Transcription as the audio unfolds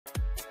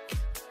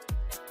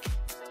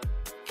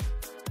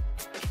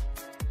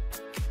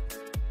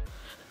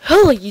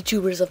Hello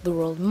YouTubers of the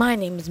world, my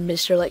name is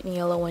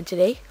MrLightningyellow and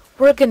today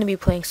we're going to be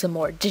playing some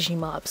more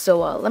Digimobs. So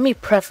let me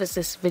preface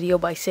this video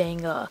by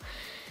saying the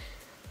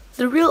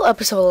real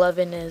episode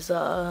 11 is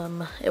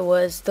it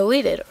was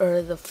deleted,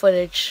 or the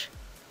footage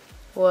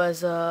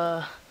was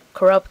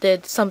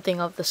corrupted, something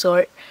of the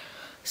sort.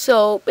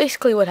 So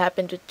basically what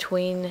happened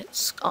between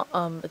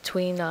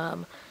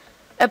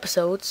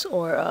episodes,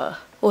 or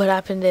what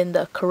happened in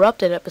the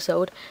corrupted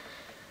episode,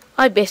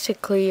 I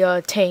basically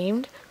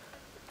tamed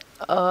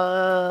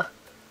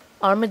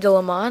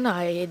Armadillomon.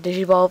 I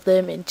digivolved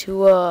them into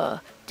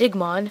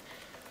Digmon,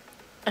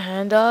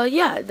 and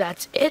yeah,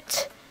 that's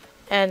it.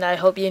 And I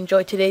hope you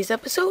enjoyed today's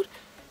episode,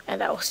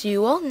 and I will see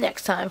you all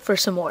next time for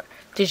some more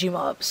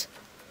Digimobs.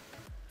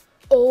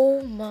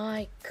 Oh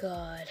my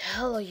god,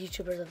 hello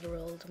YouTubers of the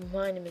world,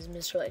 my name is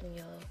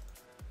MrLightningyellow.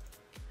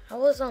 I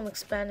was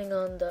expanding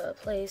on the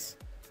place,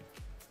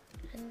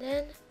 and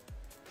then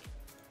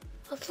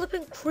a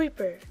flipping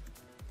creeper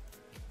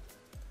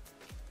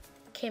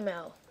came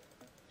out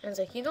and it's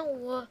like, you know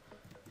what,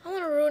 I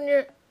want to ruin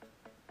your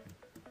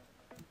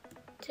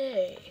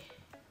day.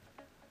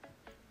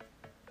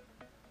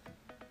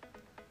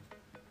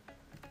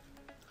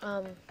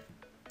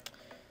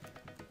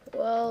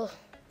 Well,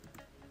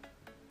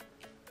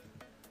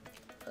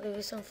 I'll give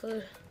you some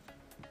food.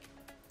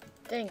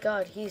 Thank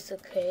God he's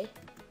okay.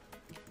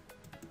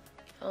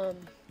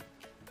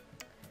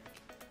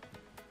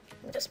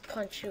 Just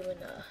punch you in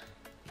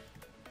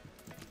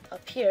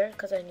up here,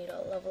 because I need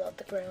to level out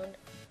the ground.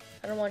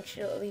 I don't want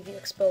you to leave you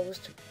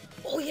exposed.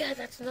 Oh yeah,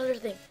 that's another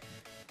thing.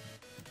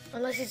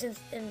 Unless he's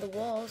in the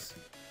walls,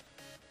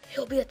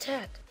 he'll be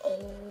attacked.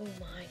 Oh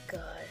my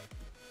god.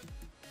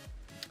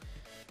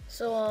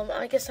 So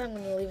I guess I'm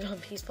gonna leave it on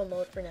peaceful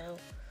mode for now.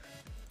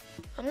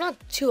 I'm not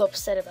too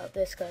upset about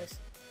this, because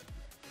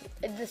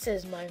this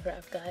is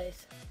Minecraft,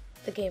 guys.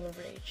 The Game of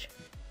Rage.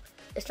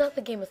 It's not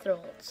the Game of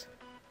Thrones.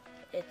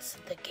 It's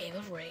the Game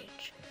of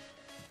Rage.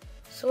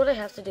 So what I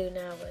have to do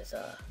now is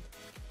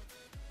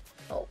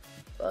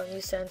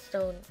use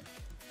sandstone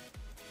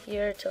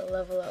here to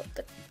level out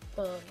the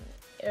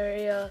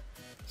area,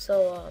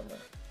 so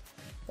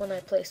when I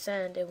place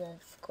sand it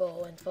won't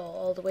go and fall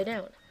all the way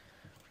down.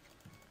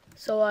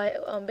 So I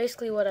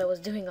basically what I was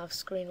doing off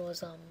screen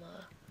was I'm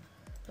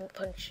gonna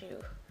punch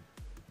you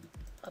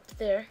up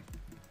there.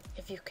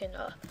 If you can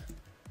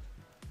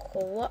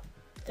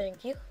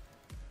thank you.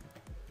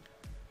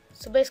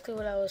 So basically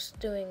what I was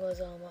doing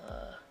was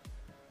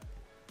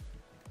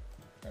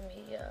let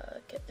me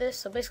get this.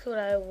 So basically what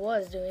I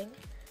was doing,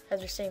 as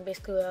you're saying,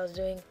 basically what I was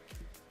doing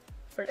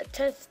for the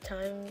 10th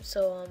time.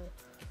 So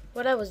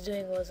what I was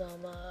doing was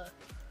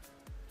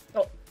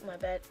oh my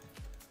bad,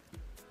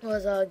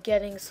 was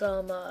getting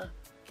some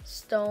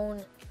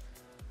stone,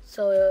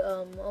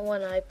 so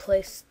when I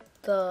place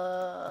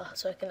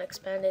so I can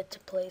expand it to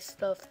place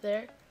stuff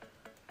there.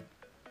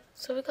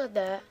 So we got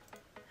that.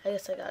 I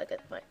guess I gotta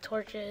get my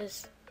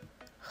torches.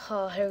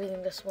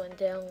 Everything just went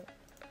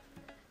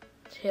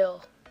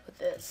downhill with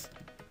this.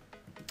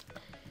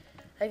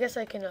 I guess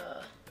I can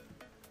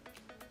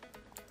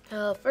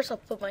first I'll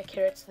put my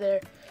carrots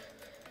there.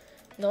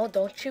 No,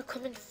 don't you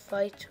come and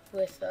fight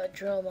with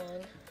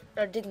Drillmon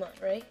or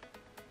Digmon, right?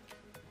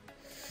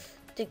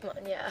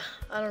 Digmon, yeah.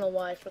 I don't know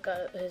why I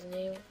forgot his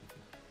name,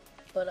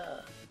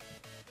 but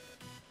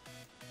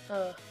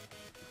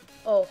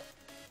oh,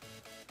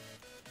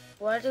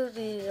 why do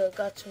these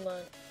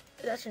Gatsumon?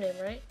 That's your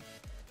name, right?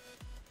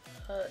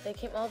 They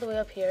came all the way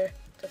up here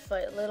to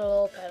fight little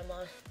old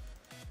Patamon.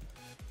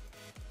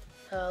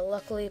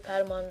 Luckily,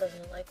 Patamon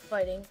doesn't like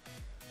fighting,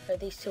 or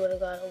these two would have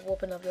got a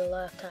whooping of their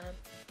lifetime.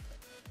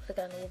 Would have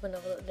gotten a whooping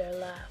of their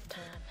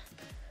lifetime.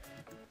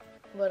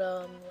 But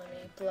let me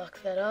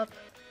block that up.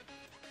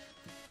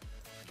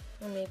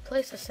 Let me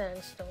place a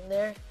sandstone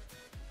there,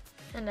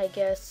 and I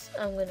guess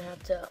I'm gonna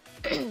have to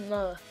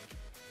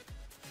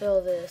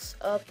fill this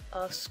up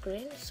off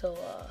screen. So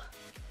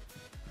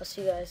I'll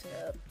see you guys in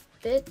a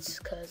bit,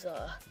 because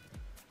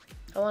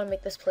I want to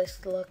make this place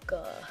look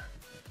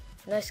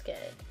nice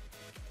again.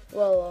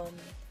 Well,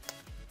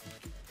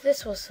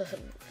 this was I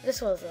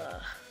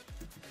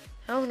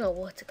don't know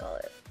what to call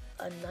it.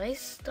 A nice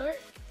start,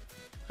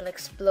 an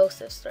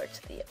explosive start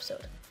to the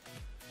episode.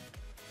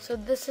 So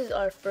this is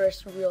our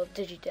first real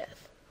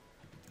Digideath.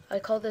 I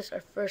call this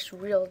our first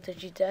real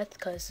Digideath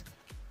because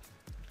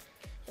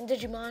in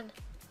Digimon,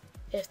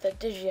 if the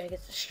Digi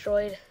gets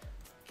destroyed,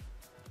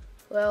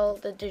 well,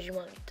 the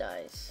Digimon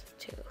dies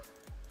too.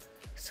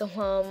 So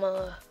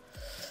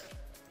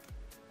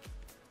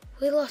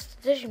we lost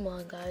a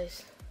Digimon,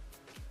 guys.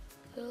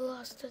 We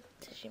lost a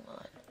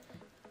Digimon.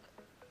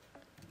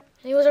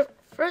 And he was our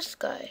first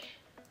guy.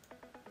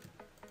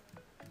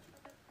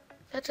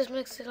 That just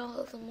makes it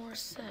all the more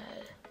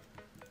sad.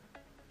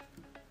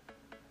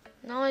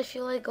 Now I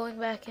feel like going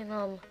back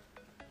and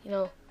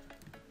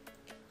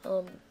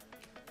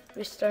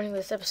restarting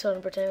this episode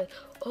and pretending,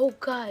 oh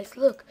guys,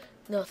 look,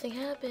 nothing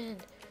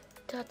happened.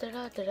 Da da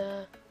da da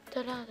da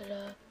da da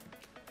da.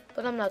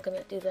 But I'm not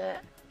gonna do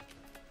that.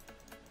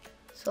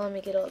 So let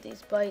me get all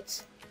these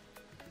bites.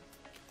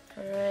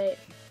 Alright.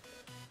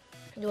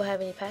 Do I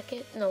have any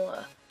packet?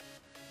 No.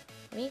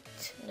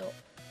 Meat? No.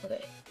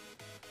 Okay.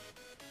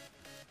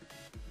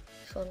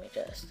 So let me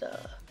just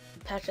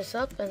patch this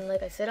up, and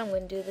like I said, I'm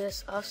gonna do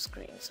this off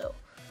screen. So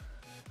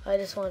I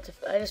just wanted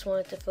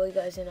to fill you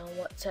guys in on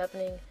what's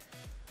happening,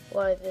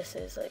 why this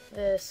is like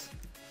this.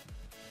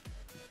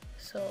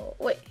 So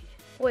wait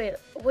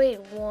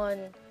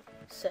 1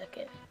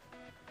 second.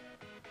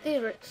 These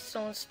are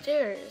stone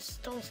stairs.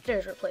 Stone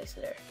stairs were placed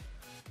there.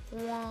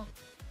 Wah,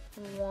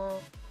 wah,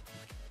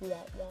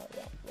 wah, wah,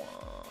 wah,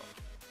 wah.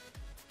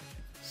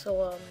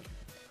 So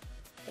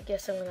I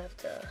guess I'm gonna have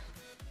to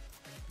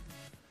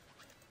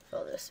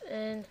fill this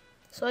in.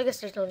 So I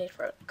guess there's no need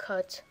for a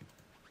cut.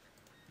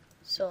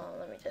 So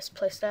let me just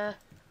place that.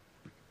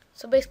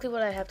 So basically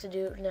what I have to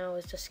do now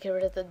is just get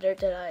rid of the dirt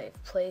that I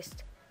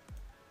placed.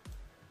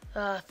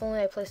 If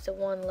only I placed it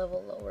 1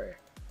 level lower.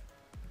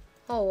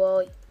 Oh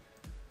well,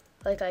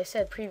 like I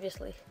said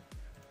previously,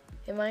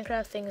 in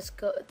Minecraft things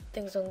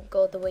don't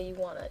go the way you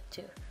want it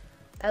to.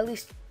 At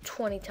least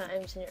 20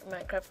 times in your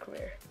Minecraft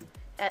career.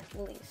 At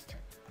least.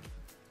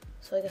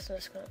 So I guess I'm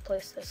just gonna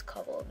place this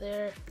cobble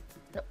there.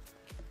 No.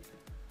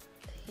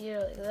 Here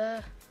like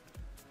that.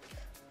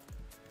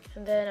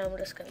 And then I'm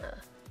just gonna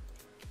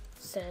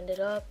sand it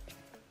up.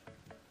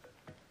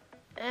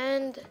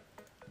 And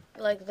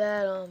like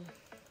that,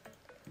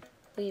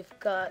 we've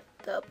got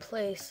the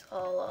place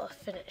all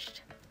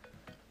finished.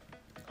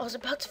 I was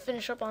about to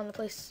finish up on the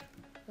place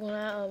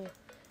when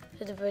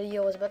the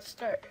video was about to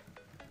start.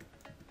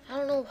 I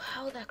don't know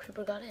how that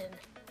creeper got in.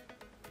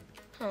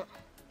 Huh.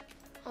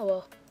 Oh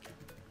well.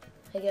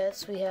 I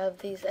guess we have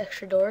these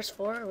extra doors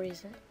for a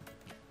reason.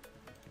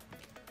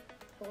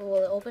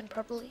 Will it open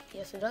properly?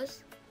 Yes, it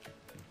does.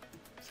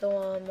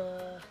 So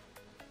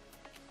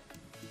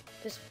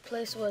this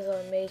place was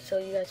made so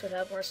you guys would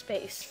have more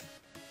space.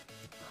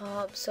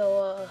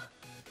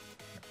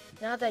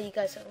 Now that you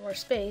guys have more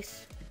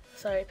space,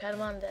 sorry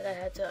Patamon that I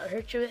had to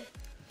hurt you with,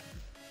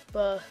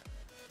 but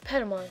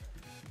Patamon,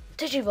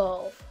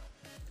 Digivolve,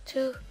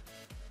 2.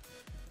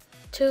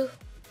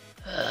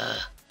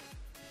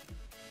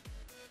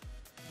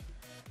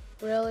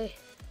 Really?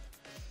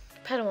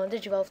 Patamon,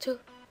 Digivolve 2.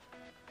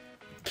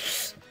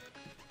 Psst.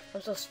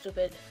 I'm so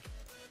stupid.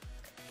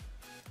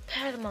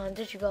 Patamon,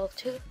 Digivolve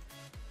 2.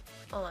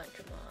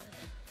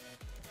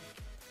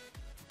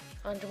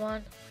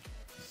 Andromon.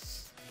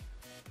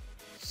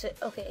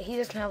 Okay, he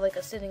doesn't have like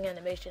a sitting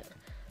animation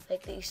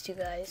like these two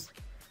guys.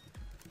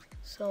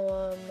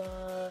 So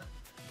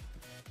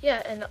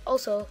yeah, and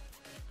also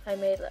I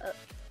made a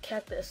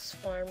cactus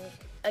farm.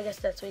 I guess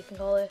that's what you can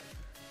call it.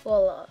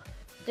 Well,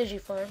 Digi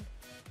farm.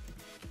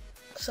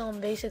 So I'm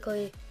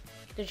basically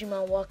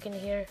Digimon walk in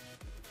here.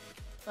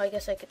 I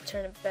guess I could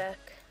turn it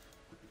back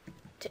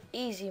to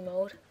easy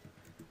mode,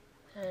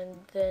 and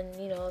then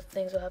you know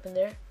things will happen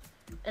there.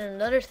 And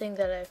another thing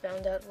that I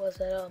found out was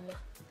that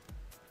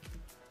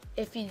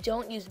if you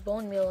don't use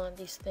bone meal on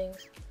these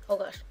things, oh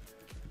gosh,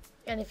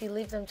 and if you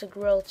leave them to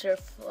grow to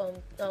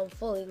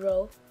fully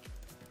grow,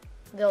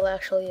 they'll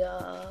actually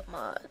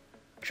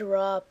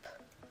drop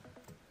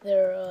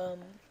their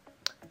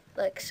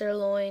like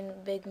sirloin,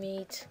 big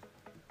meat,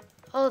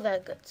 all of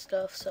that good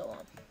stuff. So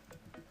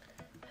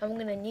I'm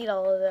gonna need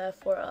all of that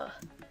for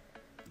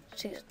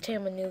to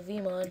tame a new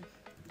Vmon.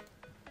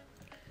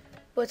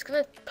 But it's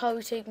gonna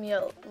probably take me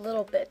a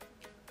little bit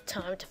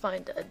time to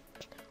find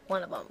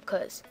one of them,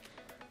 cause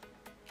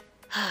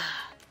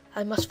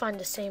I must find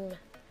the same one,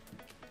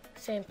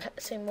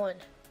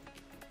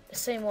 the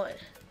same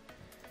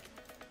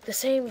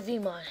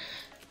Vmon,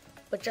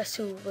 but just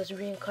who was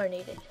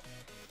reincarnated.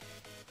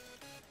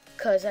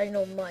 Cause I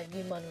know my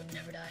Vmon would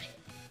never die.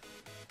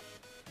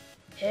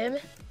 Him?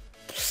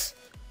 Psst.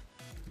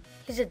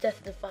 He's a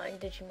death-defying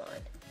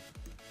Digimon.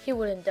 He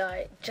wouldn't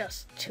die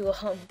just to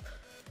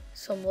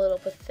some little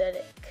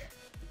pathetic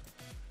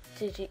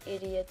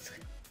Digi-idiots.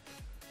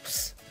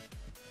 Psst.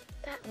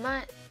 That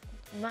my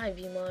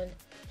Vmon,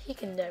 he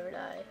can never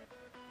die.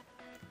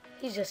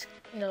 He's just,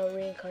 you know,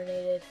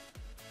 reincarnated.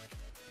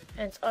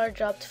 And it's our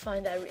job to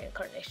find that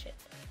reincarnation.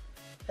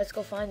 Let's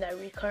go find that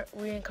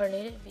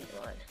reincarnated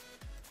Vmon.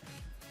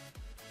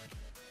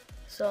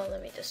 So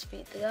let me just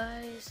feed the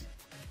guys.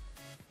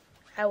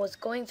 I was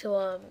going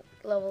to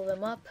level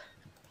them up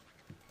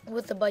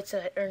with the bites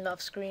that I earned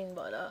off screen,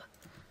 but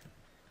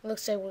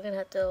looks like we're gonna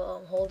have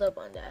to hold up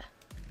on that.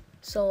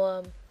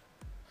 So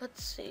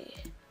let's see.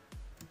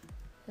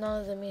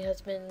 Now the meat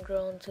has been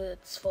grown to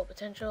its full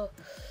potential.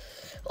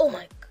 Oh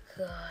my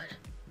god.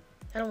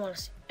 I don't want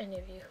to see any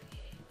of you.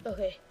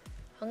 Okay.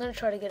 I'm gonna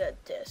try to get a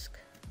disc.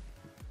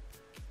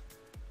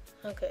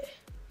 Okay.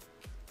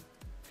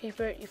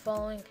 Peeper, you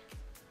following?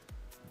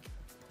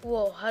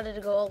 Whoa, how did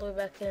it go all the way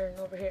back there and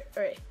over here?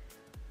 Alright.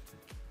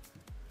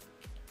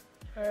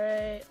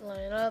 Alright,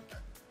 line up.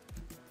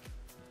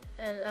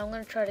 And I'm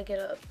gonna try to get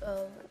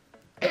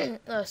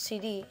a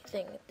CD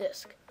thing,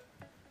 disc.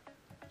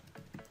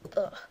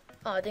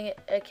 Oh, dang it,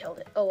 I killed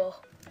it. Oh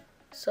well.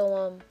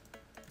 So,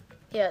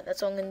 yeah,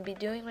 that's what I'm gonna be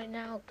doing right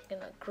now. I'm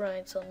gonna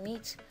grind some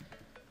meat.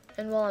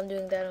 And while I'm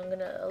doing that, I'm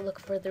gonna look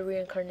for the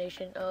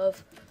reincarnation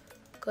of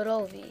Good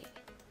old V.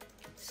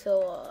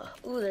 So,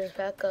 ooh, there's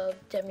back of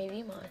Demi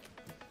Vmon.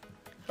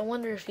 I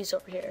wonder if he's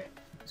over here.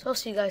 So I'll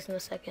see you guys in a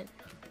second.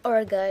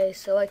 Alright guys,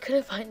 so I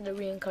couldn't find the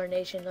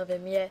reincarnation of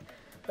him yet,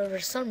 but for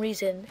some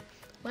reason,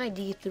 my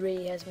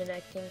D3 has been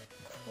acting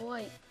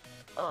quite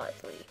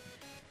oddly.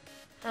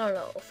 I don't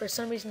know, for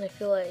some reason I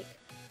feel like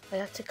I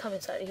have to come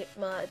inside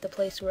the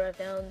place where I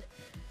found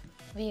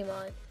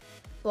Vmon.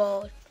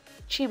 Well,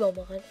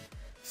 Chibomon.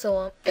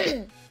 So,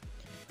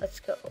 let's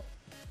go.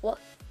 What?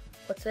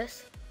 What's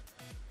this?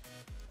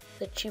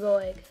 The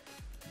Chibo egg.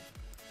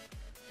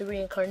 The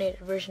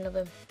reincarnated version of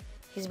him.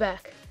 He's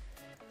back.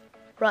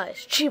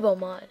 Rise,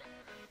 Chibomon.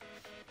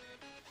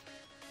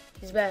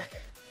 He's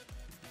back.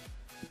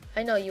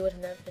 I know you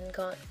wouldn't have been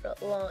gone for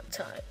a long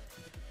time.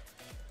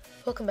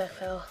 Welcome back,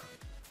 pal.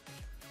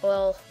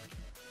 Well,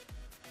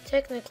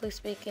 technically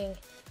speaking,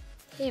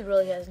 he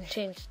really hasn't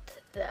changed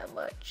that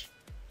much.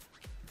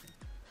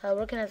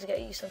 We're gonna have to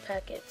get you some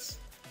packets.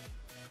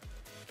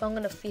 But I'm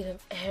gonna feed him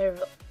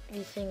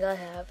everything I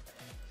have.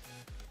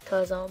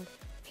 Cause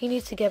he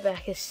needs to get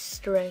back his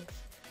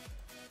strength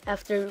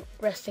after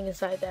resting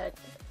inside that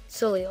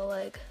silly old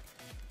egg.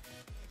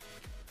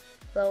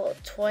 Level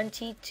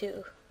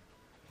 22.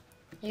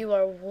 You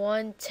are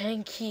one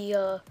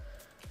tanky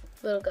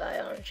little guy,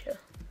 aren't you?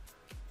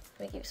 Let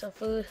me give you some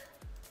food.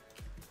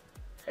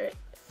 Alright,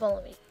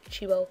 follow me,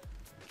 Chibo.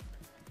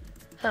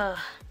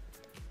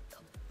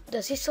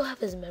 Does he still have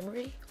his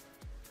memory?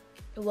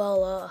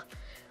 Well,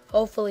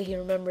 hopefully he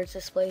remembers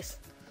this place.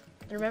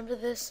 Remember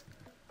this?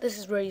 This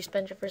is where you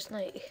spent your first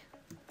night.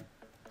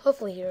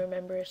 Hopefully he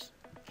remembers.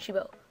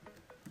 Chibo.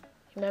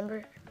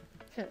 Remember?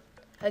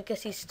 I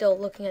guess he's still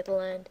looking at the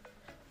land.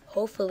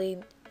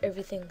 Hopefully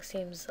everything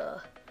seems,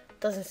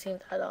 doesn't seem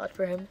that odd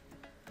for him.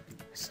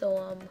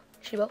 So,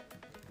 Chibo,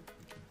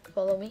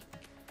 follow me.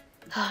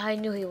 I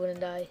knew he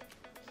wouldn't die.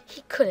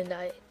 He couldn't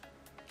die.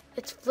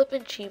 It's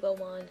flippin'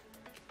 Chibomon.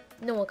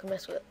 No one can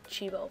mess with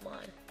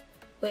Chibomon.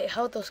 Wait,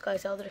 how are those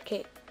guys out of their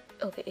cave?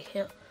 Okay,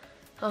 yeah.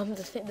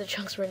 The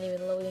chunks weren't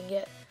even loading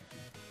yet.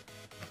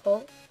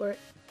 Oh,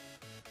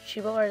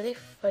 Chibo, are they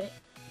fighting?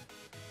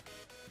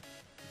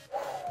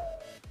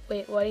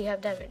 Wait, why do you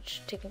have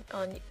damage taken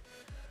on you?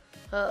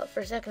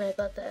 For a second I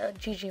thought that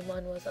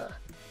Digimon was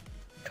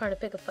trying to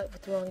pick a fight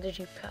with the wrong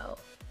Digipal,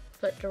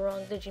 but the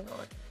wrong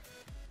Digimon.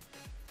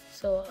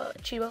 So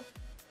Chibo,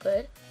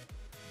 good.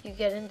 You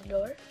get in the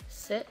door,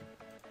 sit.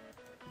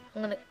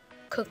 I'm gonna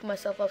cook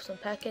myself up some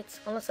packets,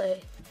 unless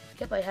I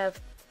have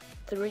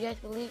 3, I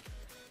believe.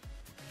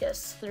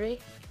 Yes, 3.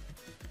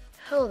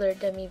 Hello there,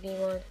 Demi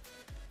Vmon.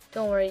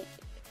 Don't worry.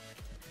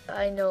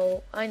 I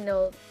know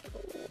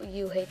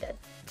you hate that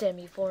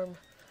Demi form,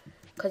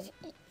 cause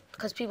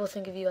people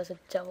think of you as a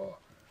devil.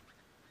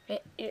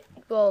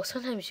 Well,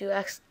 sometimes you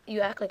act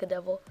like a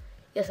devil.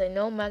 Yes, I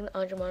know Magna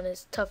Andromon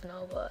is tough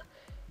now, but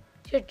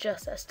you're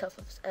just as tough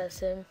as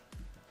him.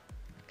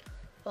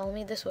 Follow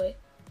me this way.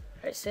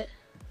 Alright, sit.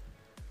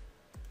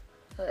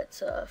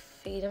 Let's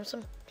feed him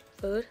some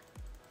food.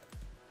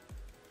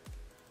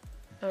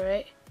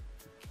 Alright.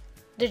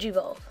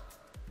 Digivolve.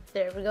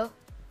 There we go.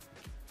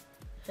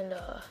 And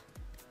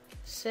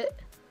sit.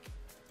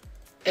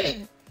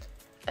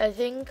 I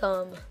think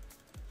I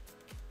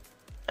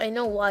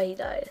know why he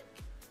died.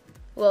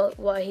 Well,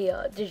 why he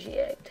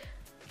digi-egged.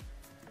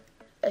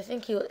 I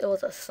think it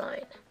was a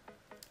sign.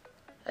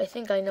 I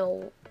think I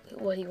know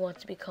what he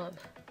wants to become.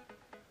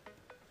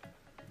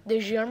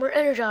 Digi-armor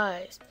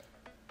energized.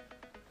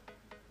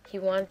 He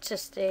wants to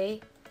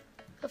stay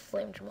a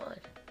Flamedramon.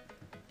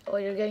 Oh,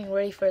 you're getting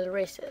ready for the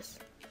races.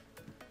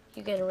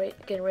 You getting ready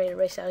to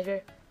race out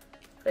here?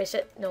 Race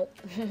it? Nope.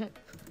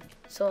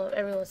 So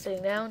everyone's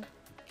sitting down.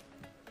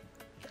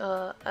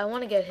 I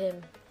want to get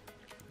him.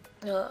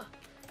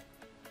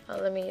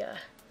 Let me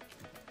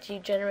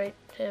degenerate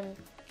him,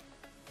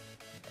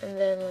 and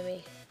then let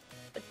me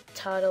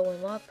title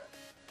him up,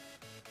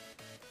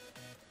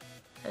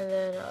 and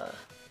then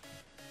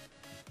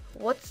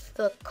what's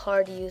the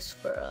card used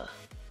for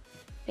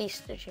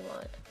Beast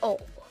Digimon? Oh,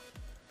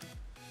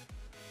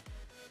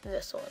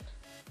 this one,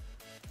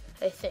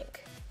 I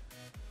think.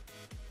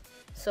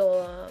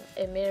 So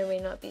it may or may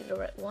not be the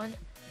right one,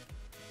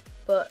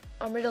 but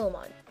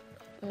Armadillomon.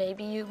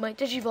 Maybe you might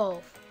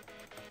Digivolve.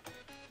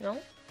 No?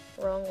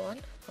 Wrong one?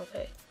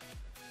 Okay.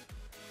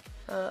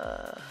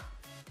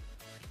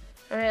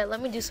 Alright,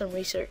 let me do some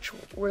research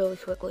really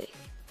quickly.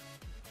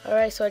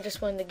 Alright, so I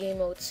just went to game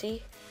mode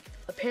C.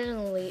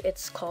 Apparently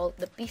it's called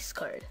the Beast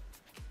card.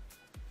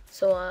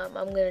 So I'm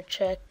gonna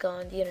check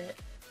on the internet.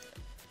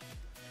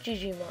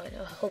 Digimon,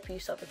 I hope you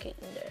suffocate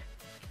in there.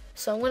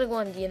 So I'm gonna go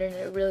on the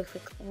internet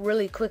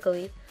really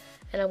quickly,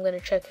 and I'm gonna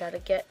check how to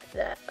get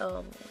that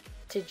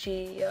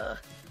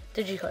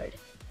Digi card.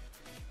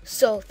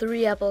 So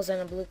 3 apples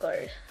and a blue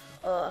card.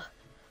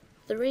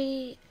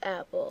 3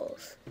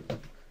 apples.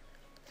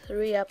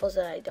 3 apples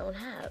that I don't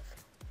have.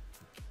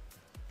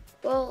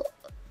 Well,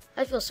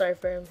 I feel sorry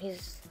for him.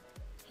 He's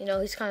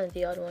kind of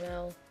the odd one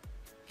out.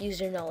 Use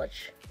your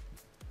knowledge.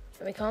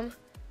 And become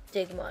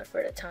Digimon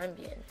for the time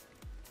being.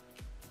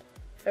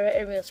 Alright,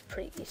 everyone's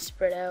pretty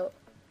spread out.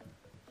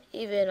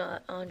 even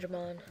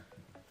Anjumon.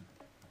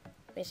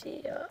 Let me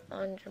see,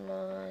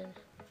 Anjumon.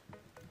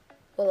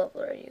 What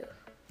level are you?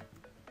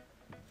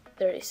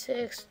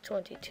 36,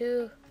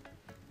 22,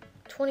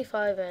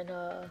 25, and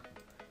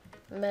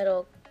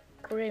Metal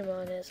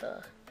Greymon is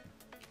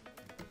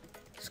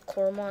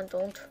Cormon.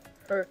 Don't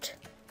hurt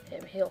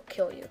him, he'll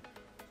kill you.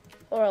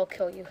 Or I'll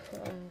kill you.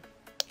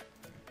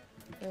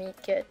 Let me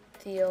get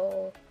the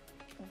old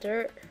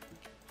dirt.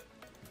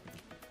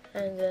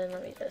 And then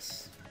let me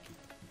just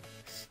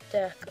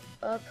stack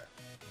up.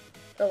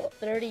 Level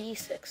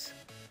 36.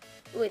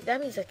 Wait,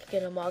 that means I can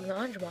get a Magna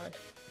Angemon.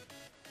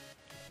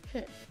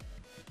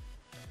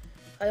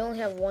 I only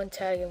have one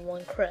tag and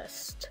one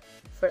crest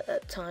for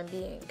that time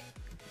being.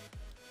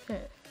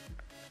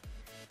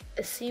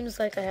 It seems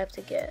like I have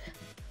to get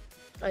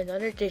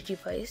another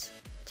Digivice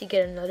to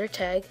get another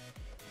tag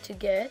to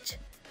get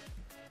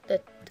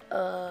the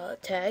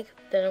tag.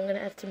 Then I'm gonna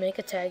have to make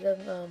a tag of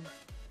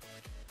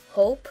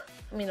Hope.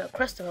 I mean a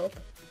Crest of Hope,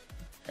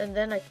 and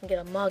then I can get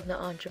a Magna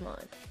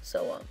Angemon.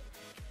 So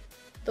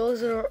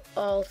those are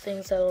all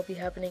things that will be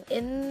happening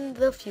in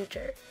the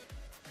future,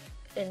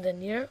 in the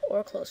near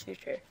or close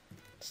future.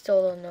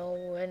 Still don't know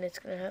when it's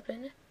gonna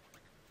happen,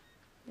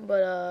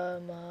 but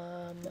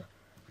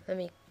let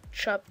me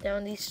chop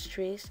down these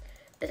trees.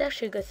 It's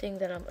actually a good thing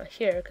that I'm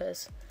here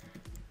because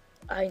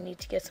I need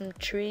to get some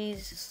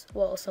trees,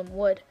 well, some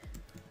wood.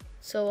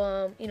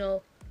 So you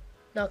know,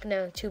 knocking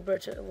down 2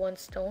 birds with 1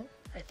 stone.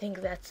 I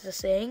think that's the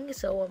saying.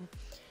 So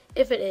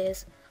if it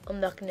is, I'm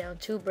knocking down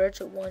 2 birds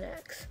with 1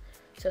 axe.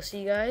 So see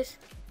you guys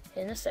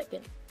in a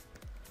second.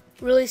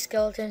 Really,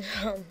 skeleton,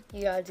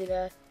 you gotta do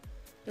that.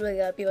 You really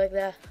gotta be like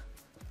that.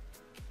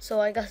 So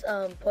I got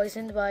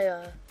poisoned by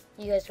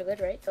you guys are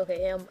good, right?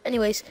 Okay.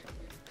 Anyways,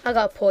 I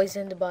got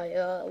poisoned by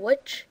a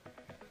witch.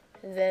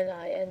 And then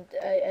I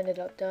ended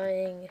up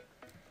dying.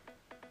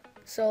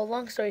 So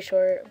long story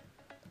short,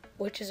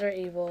 witches are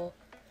evil.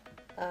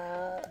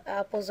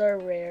 Apples are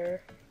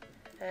rare,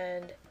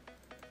 and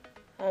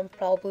I'm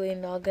probably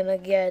not gonna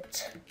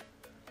get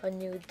a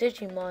new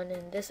Digimon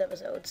in this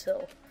episode.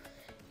 So,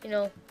 you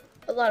know,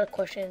 a lot of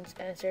questions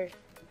answered.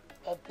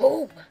 Oh,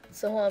 boom!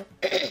 So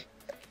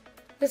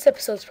this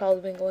episode's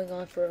probably been going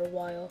on for a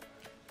while.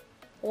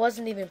 I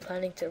wasn't even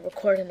planning to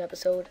record an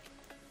episode.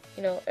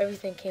 You know,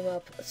 everything came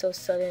up so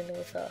sudden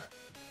with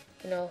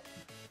you know,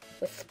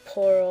 with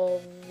poor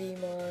old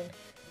Vmon,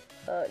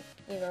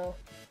 you know,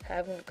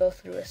 having to go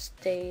through a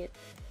state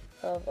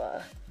of,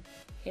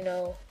 you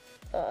know,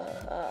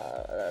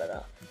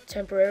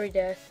 temporary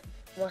death.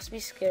 Must be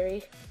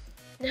scary.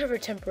 Never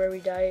temporarily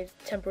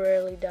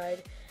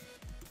died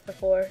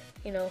before,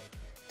 you know,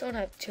 don't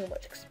have too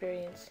much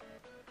experience.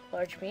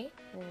 Large meat,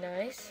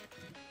 nice.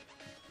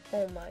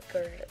 Oh my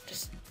god,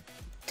 just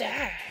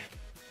die.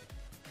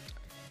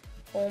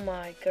 Oh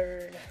my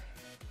god.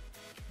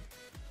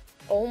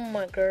 Oh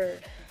my god.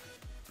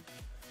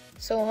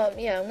 So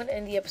yeah, I'm gonna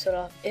end the episode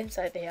off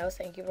inside the house.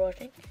 Thank you for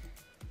watching,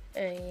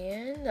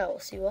 and I will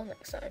see you all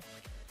next time.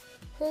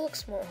 Who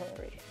looks more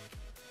hungry?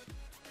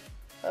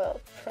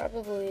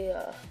 Probably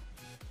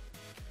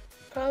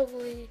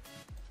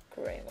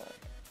Greymon.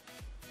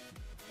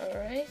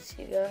 Alright,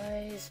 see you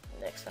guys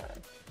next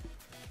time.